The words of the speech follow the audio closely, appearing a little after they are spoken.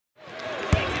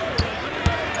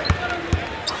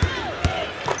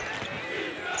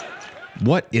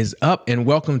What is up, and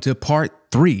welcome to part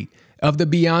 3 of the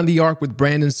Beyond the Arc with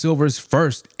Brandon Silver's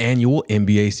first annual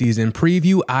NBA season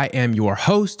preview. I am your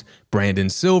host,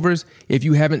 Brandon Silvers. If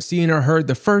you haven't seen or heard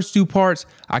the first 2 parts,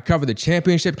 I cover the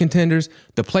championship contenders,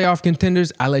 the playoff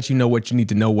contenders. I let you know what you need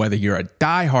to know whether you're a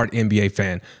diehard NBA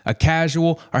fan, a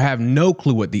casual, or have no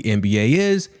clue what the NBA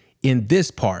is. In this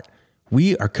part,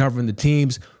 we are covering the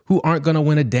teams who aren't going to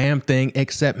win a damn thing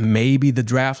except maybe the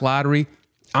draft lottery.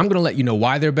 I'm going to let you know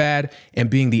why they're bad, and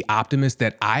being the optimist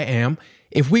that I am,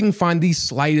 if we can find the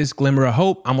slightest glimmer of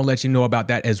hope, I'm going to let you know about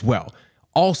that as well.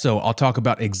 Also, I'll talk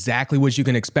about exactly what you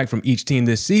can expect from each team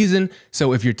this season.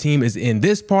 So if your team is in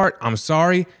this part, I'm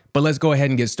sorry, but let's go ahead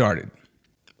and get started.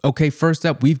 Okay, first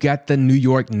up, we've got the New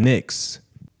York Knicks.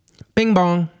 Bing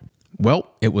bong.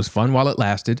 Well, it was fun while it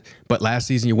lasted, but last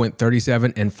season you went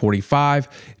 37-45.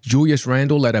 Julius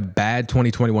Randle let a bad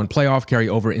 2021 playoff carry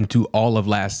over into all of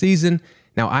last season.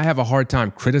 Now, I have a hard time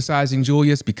criticizing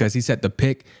Julius because he set the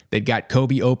pick that got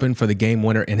Kobe open for the game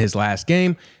winner in his last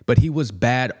game, but he was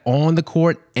bad on the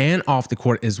court and off the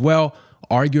court as well,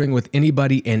 arguing with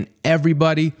anybody and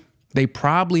everybody. They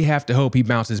probably have to hope he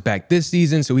bounces back this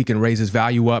season so he can raise his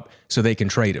value up so they can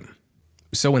trade him.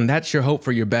 So when that's your hope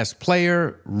for your best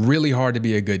player, really hard to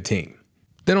be a good team.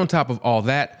 Then on top of all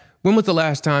that, when was the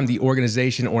last time the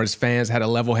organization or its fans had a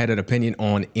level-headed opinion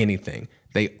on anything?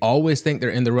 They always think they're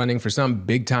in the running for some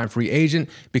big-time free agent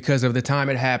because of the time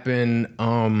it happened,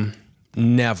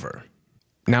 never.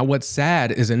 Now, what's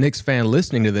sad is a Knicks fan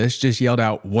listening to this just yelled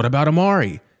out, "What about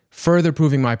Amari?" Further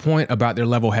proving my point about their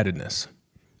level-headedness.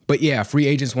 But yeah, free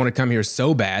agents want to come here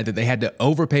so bad that they had to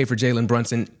overpay for Jalen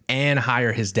Brunson and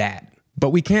hire his dad. But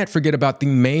we can't forget about the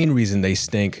main reason they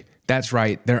stink. That's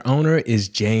right, their owner is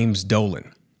James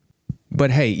Dolan.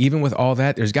 But hey, even with all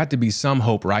that, there's got to be some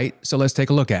hope, right? So let's take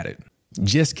a look at it.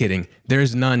 Just kidding,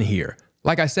 there's none here.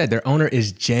 Like I said, their owner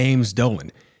is James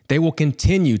Dolan. They will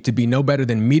continue to be no better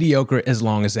than mediocre as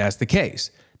long as that's the case.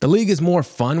 The league is more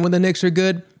fun when the Knicks are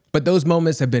good, but those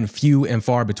moments have been few and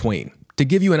far between. To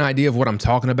give you an idea of what I'm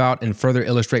talking about and further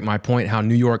illustrate my point how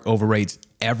New York overrates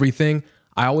everything,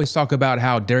 I always talk about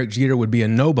how Derek Jeter would be a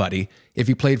nobody if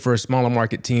he played for a smaller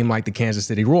market team like the Kansas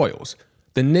City Royals.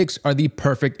 The Knicks are the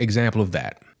perfect example of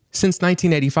that. Since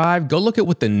 1985, go look at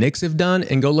what the Knicks have done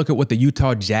and go look at what the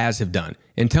Utah Jazz have done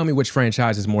and tell me which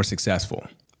franchise is more successful.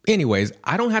 Anyways,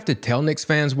 I don't have to tell Knicks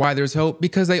fans why there's hope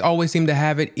because they always seem to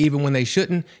have it even when they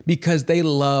shouldn't because they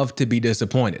love to be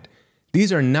disappointed.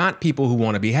 These are not people who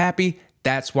want to be happy.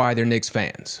 That's why they're Knicks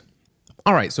fans.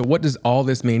 All right, so what does all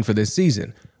this mean for this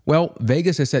season? Well,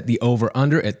 Vegas has set the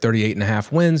over-under at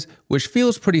 38.5 wins, which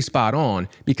feels pretty spot on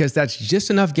because that's just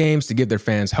enough games to give their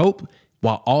fans hope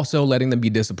while also letting them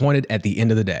be disappointed at the end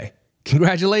of the day.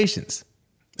 Congratulations.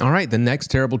 All right, the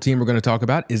next terrible team we're going to talk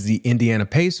about is the Indiana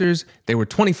Pacers. They were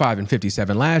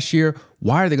 25-57 last year.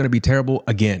 Why are they going to be terrible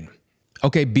again?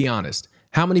 Okay, be honest.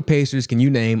 How many Pacers can you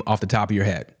name off the top of your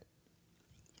head?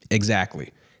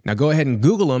 Exactly. Now go ahead and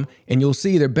Google them, and you'll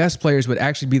see their best players would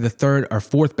actually be the 3rd or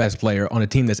 4th best player on a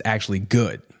team that's actually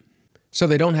good. So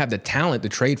they don't have the talent to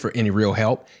trade for any real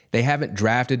help. They haven't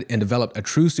drafted and developed a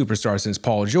true superstar since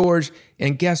Paul George.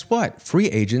 And guess what? Free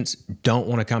agents don't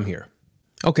want to come here.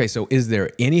 Okay, so is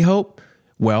there any hope?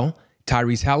 Well,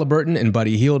 Tyrese Halliburton and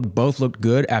Buddy Hield both looked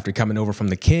good after coming over from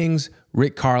the Kings.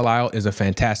 Rick Carlisle is a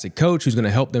fantastic coach who's going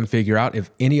to help them figure out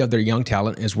if any of their young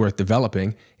talent is worth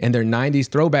developing. And their 90s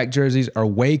throwback jerseys are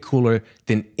way cooler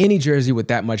than any jersey with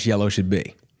that much yellow should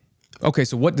be. Okay,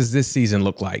 so what does this season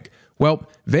look like? Well,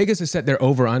 Vegas has set their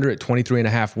over-under at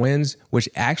 23.5 wins, which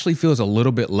actually feels a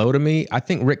little bit low to me. I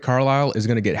think Rick Carlisle is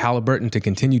going to get Halliburton to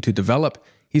continue to develop.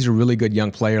 He's a really good young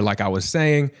player, like I was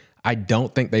saying. I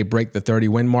don't think they break the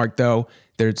 30-win mark, though.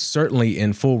 They're certainly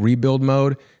in full rebuild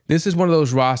mode. This is one of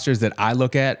those rosters that I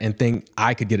look at and think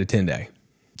I could get a 10-day.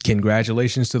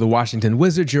 Congratulations to the Washington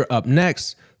Wizards. You're up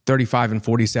next.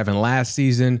 35-47 last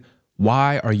season.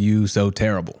 Why are you so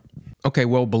terrible? Okay,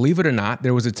 well, believe it or not,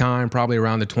 there was a time probably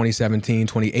around the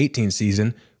 2017-2018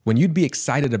 season when you'd be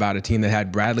excited about a team that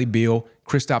had Bradley Beal,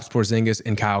 Kristaps Porzingis,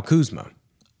 and Kyle Kuzma.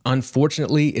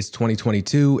 Unfortunately, it's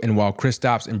 2022, and while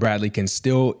Kristaps and Bradley can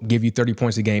still give you 30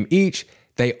 points a game each,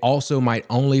 they also might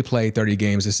only play 30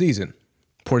 games a season.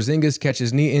 Porzingis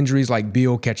catches knee injuries like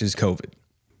Beal catches COVID.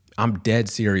 I'm dead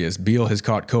serious. Beal has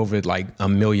caught COVID like a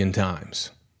million times.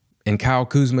 And Kyle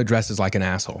Kuzma dresses like an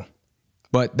asshole.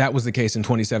 But that was the case in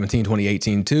 2017,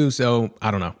 2018 too, so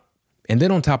I don't know. And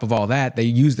then on top of all that, they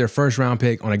used their 1st round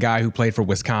pick on a guy who played for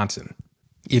Wisconsin.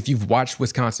 If you've watched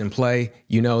Wisconsin play,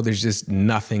 you know there's just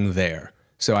nothing there.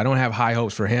 So I don't have high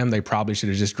hopes for him. They probably should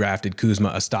have just drafted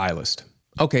Kuzma, a stylist.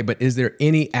 Okay, but is there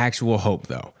any actual hope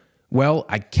though? Well,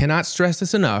 I cannot stress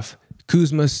this enough.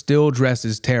 Kuzma still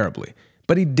dresses terribly,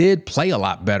 but he did play a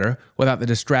lot better without the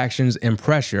distractions and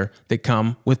pressure that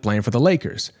come with playing for the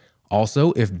Lakers.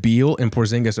 Also, if Beal and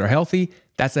Porzingis are healthy,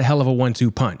 that's a hell of a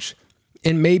 1-2 punch.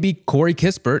 And maybe Corey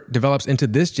Kispert develops into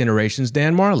this generation's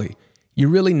Dan Marley. You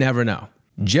really never know.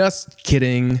 Just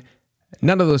kidding.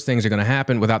 None of those things are going to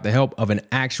happen without the help of an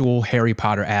actual Harry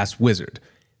Potter-ass wizard.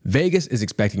 Vegas is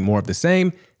expecting more of the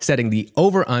same, setting the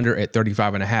over-under at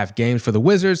 35.5 games for the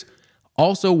Wizards.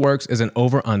 Also works as an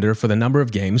over-under for the number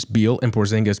of games Beal and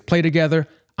Porzingis play together.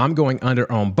 I'm going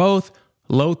under on both,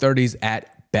 low 30s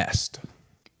at best.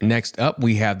 Next up,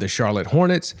 we have the Charlotte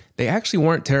Hornets. They actually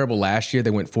weren't terrible last year. They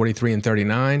went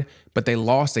 43-39, but they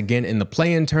lost again in the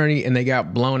play-in tourney and they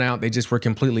got blown out. They just were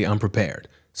completely unprepared.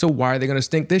 So why are they going to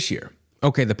stink this year?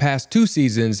 Okay, the past 2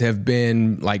 seasons have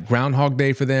been like Groundhog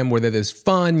Day for them, where they're this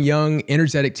fun, young,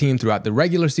 energetic team throughout the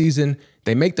regular season.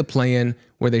 They make the play-in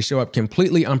where they show up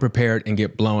completely unprepared and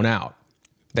get blown out.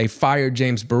 They fired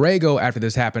James Borrego after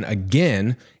this happened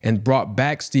again and brought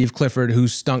back Steve Clifford, who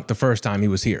stunk the first time he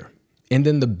was here. And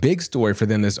then the big story for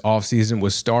them this offseason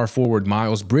was star forward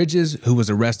Miles Bridges, who was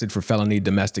arrested for felony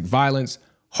domestic violence.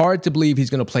 Hard to believe he's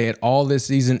going to play at all this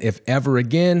season, if ever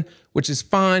again, which is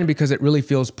fine because it really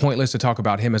feels pointless to talk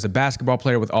about him as a basketball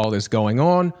player with all this going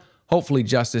on. Hopefully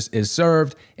justice is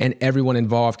served and everyone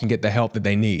involved can get the help that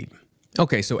they need.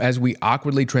 Okay, so as we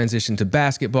awkwardly transition to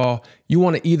basketball, you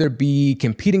want to either be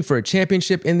competing for a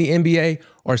championship in the NBA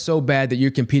or so bad that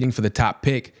you're competing for the top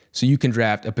pick so you can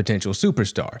draft a potential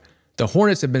superstar. The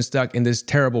Hornets have been stuck in this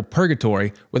terrible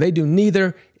purgatory where they do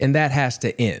neither, and that has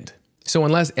to end. So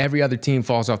unless every other team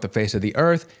falls off the face of the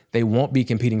earth, they won't be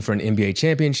competing for an NBA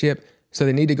championship, so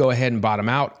they need to go ahead and bottom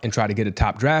out and try to get a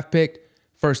top draft pick.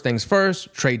 First things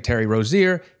first, trade Terry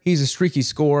Rozier. He's a streaky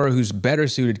scorer who's better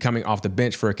suited coming off the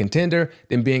bench for a contender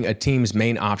than being a team's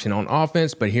main option on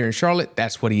offense, but here in Charlotte,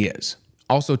 that's what he is.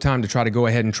 Also time to try to go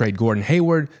ahead and trade Gordon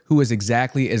Hayward, who is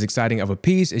exactly as exciting of a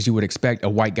piece as you would expect a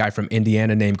white guy from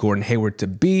Indiana named Gordon Hayward to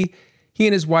be. He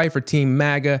and his wife are Team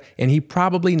MAGA, and he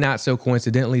probably not so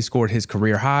coincidentally scored his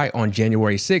career high on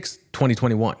January 6,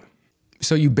 2021.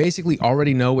 So you basically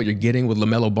already know what you're getting with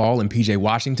LaMelo Ball and PJ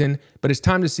Washington, but it's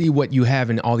time to see what you have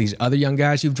in all these other young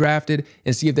guys you've drafted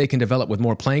and see if they can develop with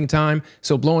more playing time,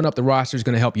 so blowing up the roster is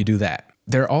going to help you do that.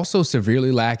 They're also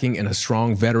severely lacking in a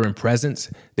strong veteran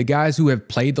presence. The guys who have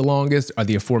played the longest are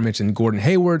the aforementioned Gordon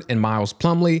Hayward and Miles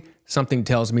Plumlee. Something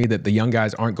tells me that the young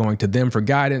guys aren't going to them for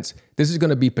guidance. This is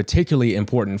going to be particularly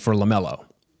important for LaMelo.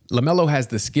 LaMelo has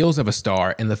the skills of a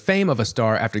star and the fame of a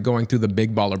star after going through the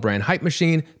big baller brand hype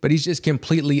machine, but he's just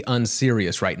completely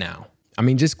unserious right now. I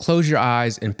mean, just close your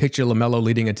eyes and picture LaMelo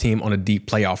leading a team on a deep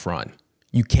playoff run.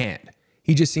 You can't.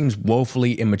 He just seems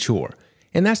woefully immature.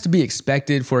 And that's to be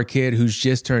expected for a kid who's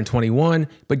just turned 21,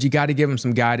 but you got to give him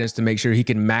some guidance to make sure he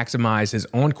can maximize his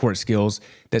on-court skills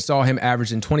that saw him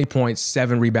averaging 20 points,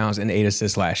 7 rebounds, and 8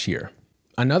 assists last year.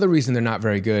 Another reason they're not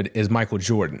very good is Michael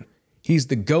Jordan. He's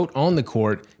the GOAT on the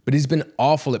court, but he's been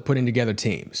awful at putting together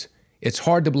teams. It's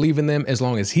hard to believe in them as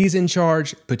long as he's in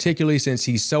charge, particularly since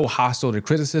he's so hostile to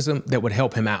criticism that would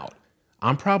help him out.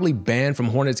 I'm probably banned from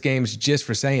Hornets games just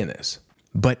for saying this.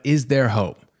 But is there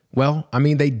hope? Well, I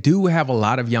mean, they do have a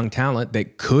lot of young talent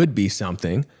that could be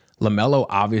something. LaMelo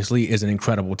obviously is an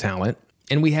incredible talent.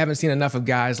 And we haven't seen enough of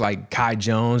guys like Kai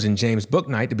Jones and James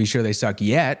Bouknight to be sure they suck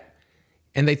yet.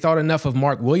 And they thought enough of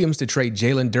Mark Williams to trade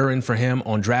Jalen Duren for him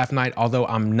on draft night, although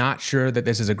I'm not sure that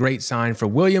this is a great sign for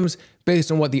Williams based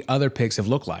on what the other picks have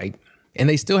looked like. And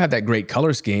they still have that great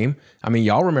color scheme. I mean,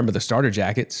 y'all remember the starter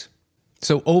jackets.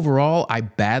 So overall, I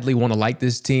badly want to like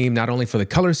this team, not only for the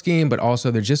color scheme, but also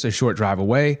they're just a short drive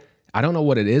away. I don't know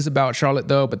what it is about Charlotte,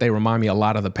 though, but they remind me a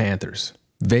lot of the Panthers.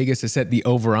 Vegas has set the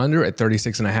over-under at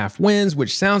 36.5 wins,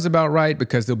 which sounds about right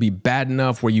because they'll be bad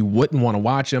enough where you wouldn't want to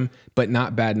watch them, but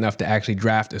not bad enough to actually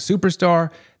draft a superstar.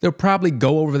 They'll probably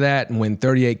go over that and win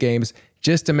 38 games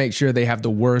just to make sure they have the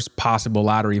worst possible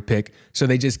lottery pick, so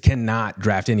they just cannot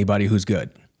draft anybody who's good.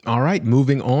 All right,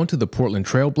 moving on to the Portland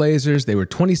Trail Blazers. They were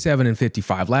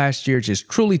 27-55 last year, just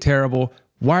truly terrible.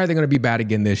 Why are they going to be bad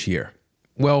again this year?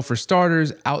 Well, for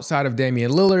starters, outside of Damian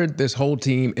Lillard, this whole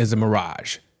team is a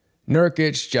mirage.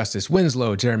 Nurkic, Justice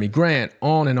Winslow, Jeremy Grant,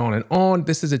 on and on and on.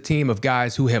 This is a team of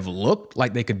guys who have looked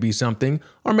like they could be something,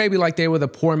 or maybe like they were the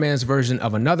poor man's version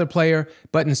of another player,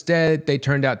 but instead they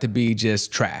turned out to be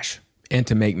just trash. And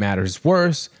to make matters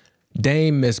worse,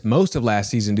 Dame missed most of last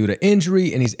season due to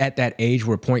injury, and he's at that age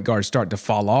where point guards start to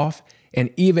fall off.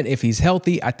 And even if he's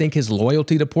healthy, I think his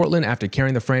loyalty to Portland after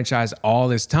carrying the franchise all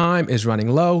this time is running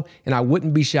low, and I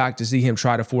wouldn't be shocked to see him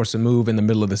try to force a move in the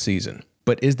middle of the season.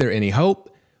 But is there any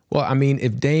hope? Well, I mean,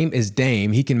 if Dame is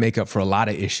Dame, he can make up for a lot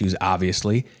of issues,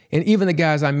 obviously. And even the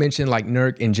guys I mentioned like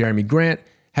Nurk and Jeremy Grant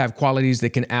have qualities that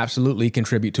can absolutely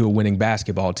contribute to a winning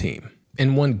basketball team.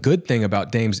 And one good thing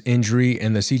about Dame's injury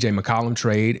and the CJ McCollum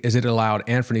trade is it allowed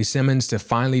Anthony Simmons to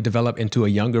finally develop into a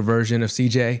younger version of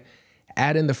CJ.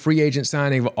 Add in the free agent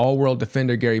signing of all-world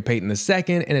defender Gary Payton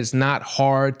II, and it's not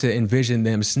hard to envision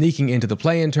them sneaking into the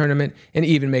play-in tournament and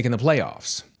even making the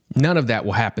playoffs. None of that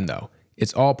will happen, though.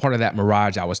 It's all part of that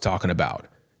mirage I was talking about.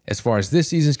 As far as this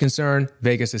season's concerned,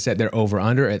 Vegas has set their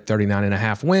over-under at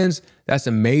 39.5 wins. That's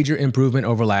a major improvement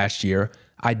over last year.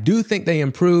 I do think they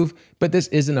improve, but this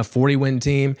isn't a 40-win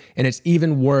team, and it's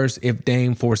even worse if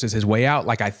Dame forces his way out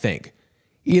like I think.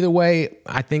 Either way,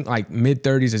 I think like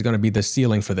mid-30s is going to be the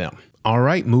ceiling for them. All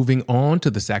right, moving on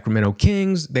to the Sacramento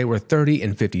Kings. They were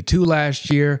 30-52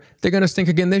 last year. They're going to stink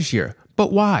again this year.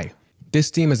 But why? This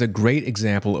team is a great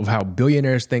example of how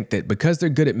billionaires think that because they're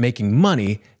good at making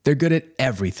money, they're good at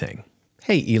everything.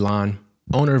 Hey, Elon.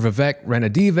 Owner Vivek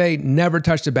Ranadive never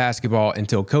touched a basketball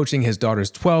until coaching his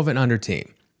daughter's 12 and under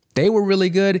team. They were really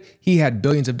good. He had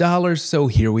billions of dollars, so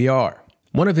here we are.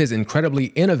 One of his incredibly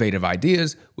innovative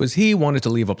ideas was he wanted to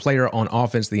leave a player on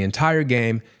offense the entire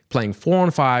game, playing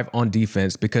 4-on-5 on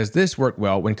defense because this worked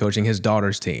well when coaching his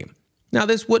daughter's team. Now,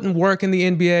 this wouldn't work in the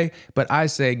NBA, but I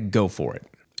say go for it.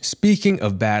 Speaking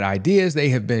of bad ideas, they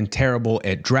have been terrible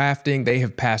at drafting. They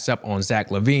have passed up on Zach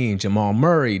LaVine, Jamal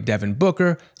Murray, Devin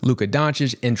Booker, Luka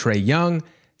Doncic, and Trae Young.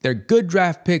 Their good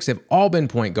draft picks have all been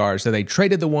point guards, so they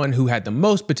traded the one who had the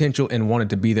most potential and wanted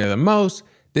to be there the most.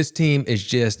 This team is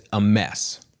just a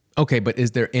mess. Okay, but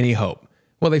is there any hope?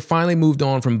 Well, they finally moved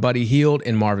on from Buddy Hield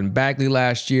and Marvin Bagley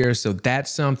last year, so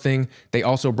that's something. They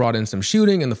also brought in some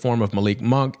shooting in the form of Malik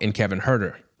Monk and Kevin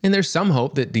Huerter. And there's some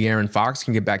hope that De'Aaron Fox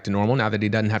can get back to normal now that he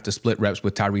doesn't have to split reps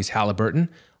with Tyrese Halliburton.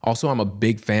 Also, I'm a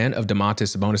big fan of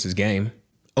Domantas Sabonis' game.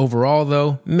 Overall,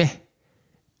 though, meh.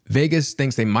 Vegas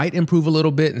thinks they might improve a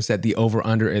little bit and set the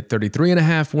over-under at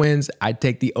 33.5 wins. I'd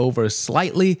take the over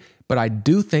slightly, but I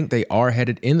do think they are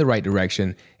headed in the right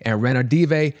direction, and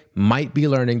Ranadive might be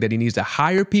learning that he needs to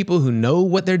hire people who know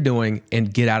what they're doing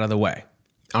and get out of the way.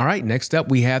 All right, next up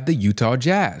we have the Utah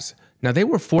Jazz. Now, they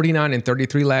were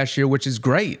 49-33 last year, which is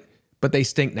great, but they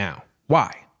stink now.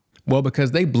 Why? Well, because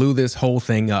they blew this whole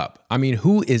thing up. I mean,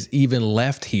 who is even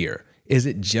left here? Is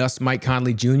it just Mike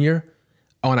Conley Jr.?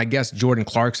 Oh, and I guess Jordan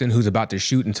Clarkson, who's about to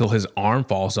shoot until his arm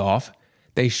falls off.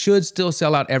 They should still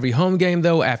sell out every home game,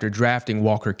 though, after drafting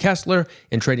Walker Kessler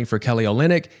and trading for Kelly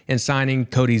Olynyk and signing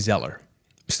Cody Zeller.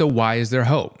 So why is there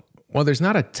hope? Well, there's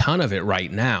not a ton of it right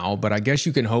now, but I guess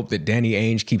you can hope that Danny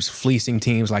Ainge keeps fleecing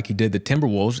teams like he did the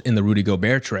Timberwolves in the Rudy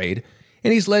Gobert trade.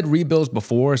 And he's led rebuilds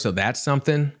before, so that's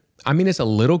something. I mean, it's a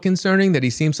little concerning that he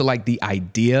seems to like the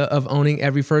idea of owning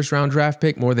every first-round draft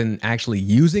pick more than actually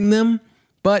using them.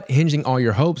 But hinging all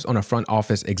your hopes on a front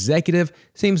office executive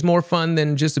seems more fun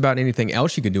than just about anything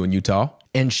else you could do in Utah.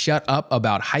 And shut up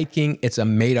about hiking. It's a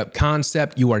made-up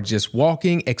concept. You are just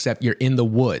walking, except you're in the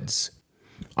woods.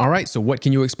 All right, so what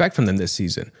can you expect from them this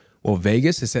season? Well,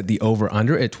 Vegas has set the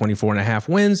over-under at 24.5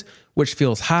 wins, which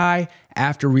feels high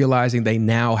after realizing they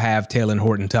now have Talen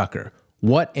Horton-Tucker.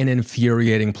 What an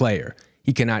infuriating player.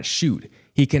 He cannot shoot,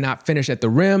 he cannot finish at the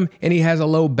rim, and he has a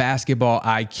low basketball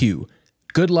IQ.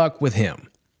 Good luck with him.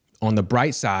 On the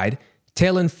bright side,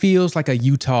 Talen feels like a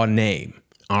Utah name.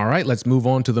 All right, let's move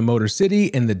on to the Motor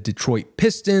City and the Detroit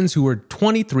Pistons, who were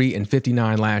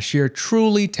 23-59 last year.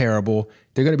 Truly terrible.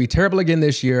 They're going to be terrible again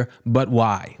this year, but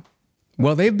why?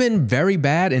 Well, they've been very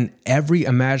bad in every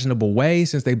imaginable way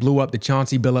since they blew up the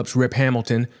Chauncey Billups, Rip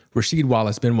Hamilton, Rasheed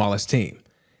Wallace, Ben Wallace team.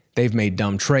 They've made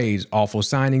dumb trades, awful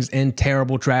signings, and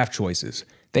terrible draft choices.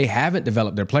 They haven't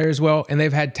developed their players well, and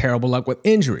they've had terrible luck with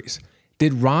injuries.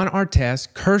 Did Ron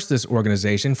Artest curse this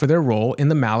organization for their role in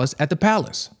the malice at the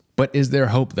Palace? But is there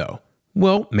hope, though?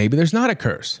 Well, maybe there's not a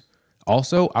curse.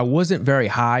 Also, I wasn't very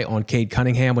high on Cade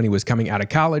Cunningham when he was coming out of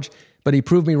college, but he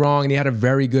proved me wrong and he had a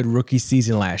very good rookie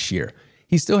season last year.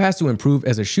 He still has to improve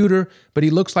as a shooter, but he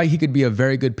looks like he could be a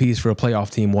very good piece for a playoff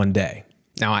team one day.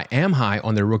 Now, I am high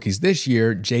on their rookies this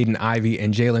year, Jaden Ivey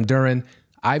and Jalen Duren.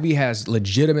 Ivey has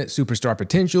legitimate superstar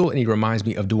potential, and he reminds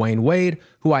me of Dwayne Wade,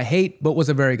 who I hate but was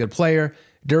a very good player.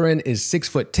 Duren is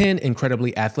 6'10",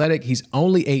 incredibly athletic. He's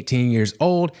only 18 years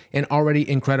old and already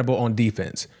incredible on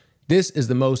defense. This is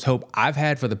the most hope I've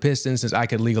had for the Pistons since I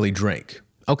could legally drink.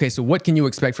 Okay, so what can you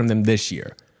expect from them this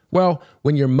year? Well,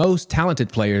 when your most talented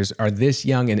players are this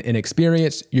young and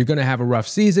inexperienced, you're going to have a rough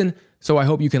season, so I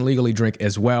hope you can legally drink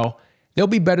as well. They'll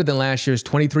be better than last year's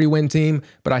 23-win team,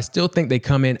 but I still think they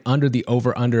come in under the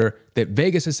over-under that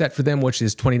Vegas has set for them, which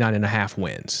is 29.5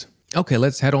 wins. Okay,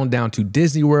 let's head on down to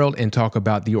Disney World and talk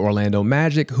about the Orlando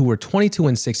Magic, who were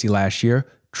 22-60 last year,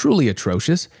 truly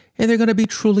atrocious, and they're going to be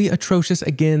truly atrocious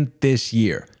again this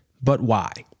year. But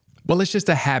why? Well, it's just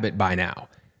a habit by now.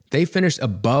 They finished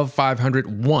above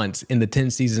 500 once in the 10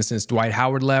 seasons since Dwight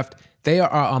Howard left. They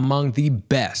are among the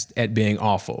best at being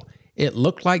awful. It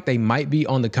looked like they might be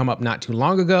on the come up not too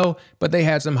long ago, but they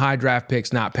had some high draft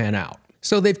picks not pan out.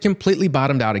 So they've completely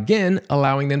bottomed out again,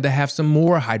 allowing them to have some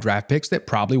more high draft picks that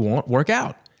probably won't work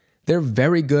out. They're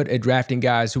very good at drafting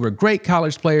guys who are great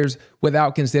college players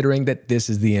without considering that this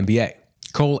is the NBA.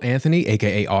 Cole Anthony,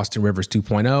 aka Austin Rivers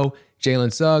 2.0,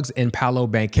 Jalen Suggs, and Paolo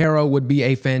Banchero would be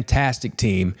a fantastic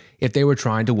team if they were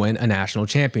trying to win a national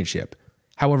championship.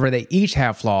 However, they each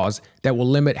have flaws that will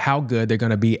limit how good they're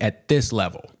going to be at this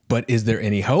level. But is there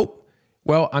any hope?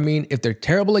 Well, I mean, if they're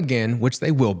terrible again, which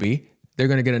they will be, they're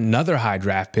going to get another high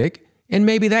draft pick, and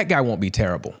maybe that guy won't be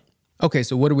terrible. Okay,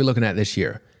 so what are we looking at this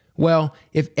year? Well,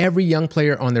 if every young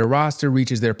player on their roster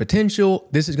reaches their potential,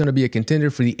 this is going to be a contender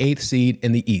for the 8th seed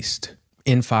in the East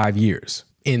in 5 years.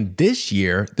 In this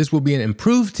year, this will be an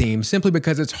improved team simply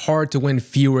because it's hard to win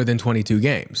fewer than 22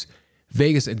 games.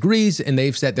 Vegas agrees, and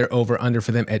they've set their over-under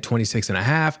for them at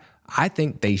 26.5. I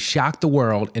think they shock the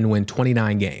world and win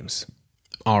 29 games.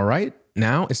 All right.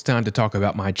 Now it's time to talk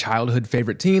about my childhood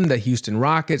favorite team, the Houston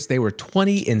Rockets. They were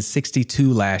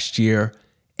 20-62 last year.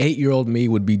 8-year-old me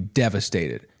would be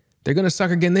devastated. They're going to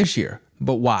suck again this year,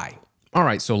 but why? All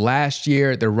right, so last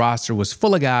year, their roster was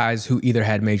full of guys who either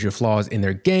had major flaws in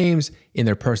their games, in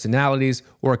their personalities,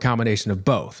 or a combination of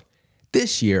both.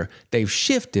 This year, they've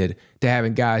shifted to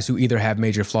having guys who either have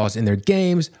major flaws in their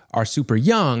games, are super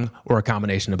young, or a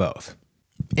combination of both.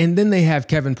 And then they have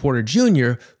Kevin Porter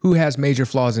Jr., who has major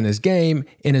flaws in his game,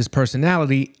 in his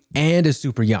personality, and is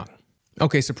super young.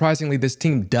 Okay, surprisingly, this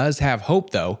team does have hope,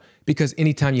 though, because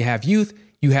anytime you have youth,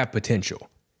 you have potential.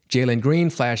 Jalen Green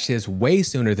flashed his way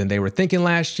sooner than they were thinking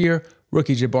last year.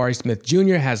 Rookie Jabari Smith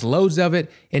Jr. has loads of it,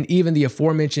 and even the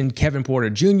aforementioned Kevin Porter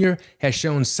Jr. has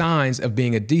shown signs of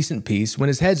being a decent piece when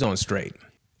his head's on straight.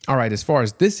 All right, as far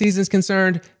as this season's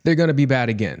concerned, they're going to be bad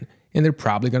again, and they're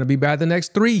probably going to be bad the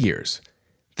next 3 years.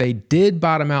 They did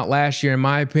bottom out last year, in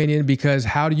my opinion, because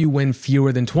how do you win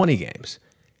fewer than 20 games?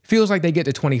 Feels like they get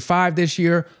to 25 this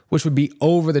year, which would be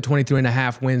over the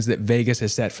 23.5 wins that Vegas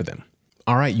has set for them.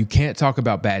 All right, you can't talk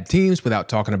about bad teams without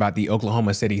talking about the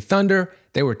Oklahoma City Thunder.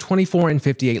 They were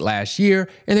 24-58 last year,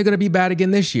 and they're going to be bad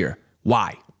again this year.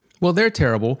 Why? Well, they're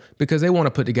terrible because they want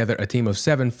to put together a team of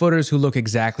 7-footers who look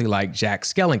exactly like Jack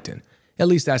Skellington. At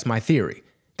least that's my theory.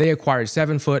 They acquired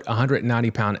 7-foot,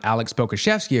 190-pound Alex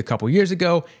Pokusevski a couple years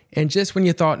ago, and just when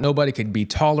you thought nobody could be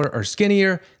taller or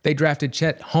skinnier, they drafted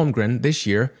Chet Holmgren this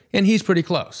year, and he's pretty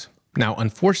close. Now,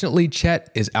 unfortunately, Chet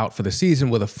is out for the season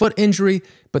with a foot injury,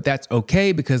 but that's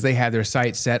okay because they have their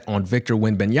sights set on Victor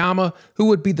Wembanyama, who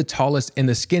would be the tallest and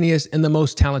the skinniest and the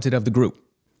most talented of the group.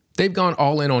 They've gone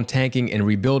all in on tanking and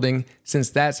rebuilding, since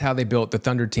that's how they built the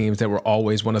Thunder teams that were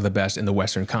always one of the best in the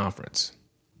Western Conference.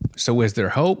 So is there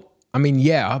hope? I mean,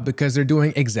 yeah, because they're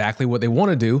doing exactly what they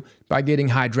want to do by getting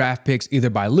high draft picks either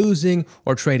by losing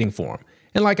or trading for them.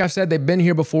 And like I said, they've been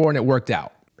here before and it worked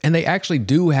out. And they actually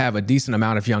do have a decent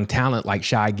amount of young talent like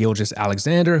Shai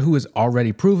Gilgeous-Alexander, who is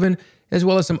already proven, as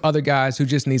well as some other guys who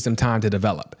just need some time to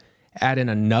develop. Add in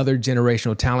another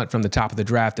generational talent from the top of the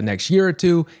draft the next year or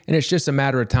two, and it's just a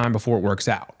matter of time before it works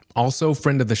out. Also,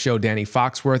 friend of the show Danny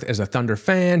Foxworth is a Thunder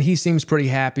fan. He seems pretty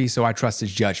happy, so I trust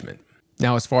his judgment.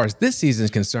 Now, as far as this season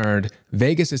is concerned,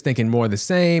 Vegas is thinking more of the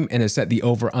same and has set the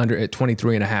over-under at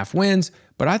 23.5 wins,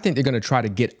 but I think they're going to try to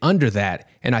get under that,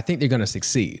 and I think they're going to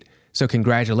succeed. So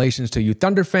congratulations to you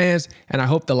Thunder fans, and I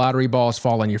hope the lottery balls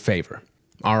fall in your favor.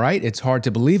 All right, it's hard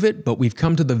to believe it, but we've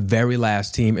come to the very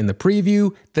last team in the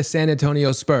preview, the San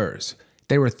Antonio Spurs.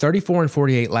 They were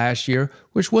 34-48 last year,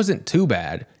 which wasn't too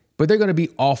bad, but they're going to be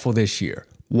awful this year.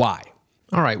 Why?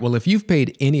 All right, well, if you've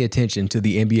paid any attention to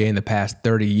the NBA in the past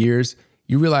 30 years,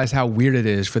 you realize how weird it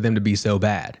is for them to be so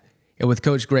bad. And with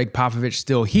Coach Greg Popovich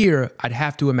still here, I'd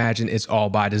have to imagine it's all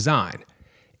by design.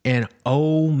 And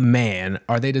oh man,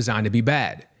 are they designed to be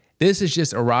bad. This is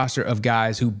just a roster of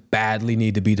guys who badly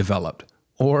need to be developed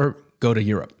or go to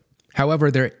Europe.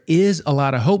 However, there is a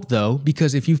lot of hope though,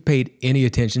 because if you've paid any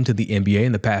attention to the NBA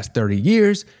in the past 30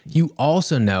 years, you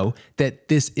also know that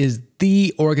this is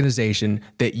the organization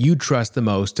that you trust the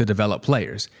most to develop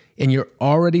players. And you're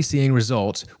already seeing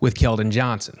results with Keldon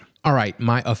Johnson. All right,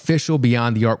 my official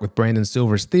Beyond the Arc with Brandon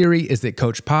Silver's theory is that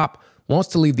Coach Pop wants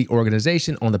to leave the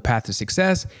organization on the path to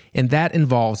success, and that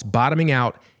involves bottoming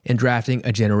out and drafting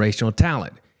a generational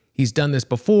talent. He's done this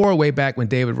before, way back when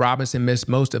David Robinson missed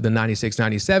most of the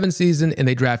 96-97 season and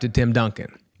they drafted Tim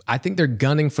Duncan. I think they're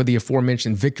gunning for the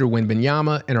aforementioned Victor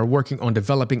Wembanyama and are working on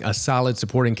developing a solid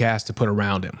supporting cast to put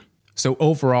around him. So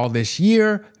overall this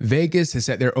year, Vegas has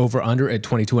set their over-under at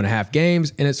 22.5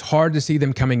 games, and it's hard to see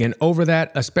them coming in over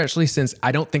that, especially since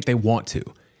I don't think they want to.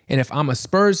 And if I'm a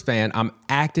Spurs fan, I'm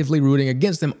actively rooting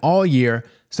against them all year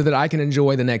so that I can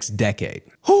enjoy the next decade.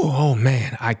 Oh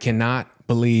man, I cannot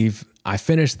believe I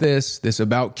finished this. This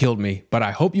about killed me, but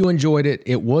I hope you enjoyed it.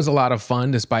 It was a lot of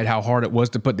fun despite how hard it was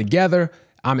to put together.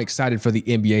 I'm excited for the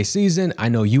NBA season. I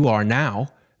know you are now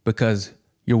because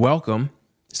you're welcome.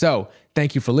 So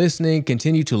thank you for listening.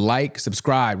 Continue to like,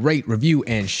 subscribe, rate, review,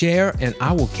 and share, and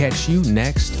I will catch you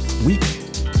next week.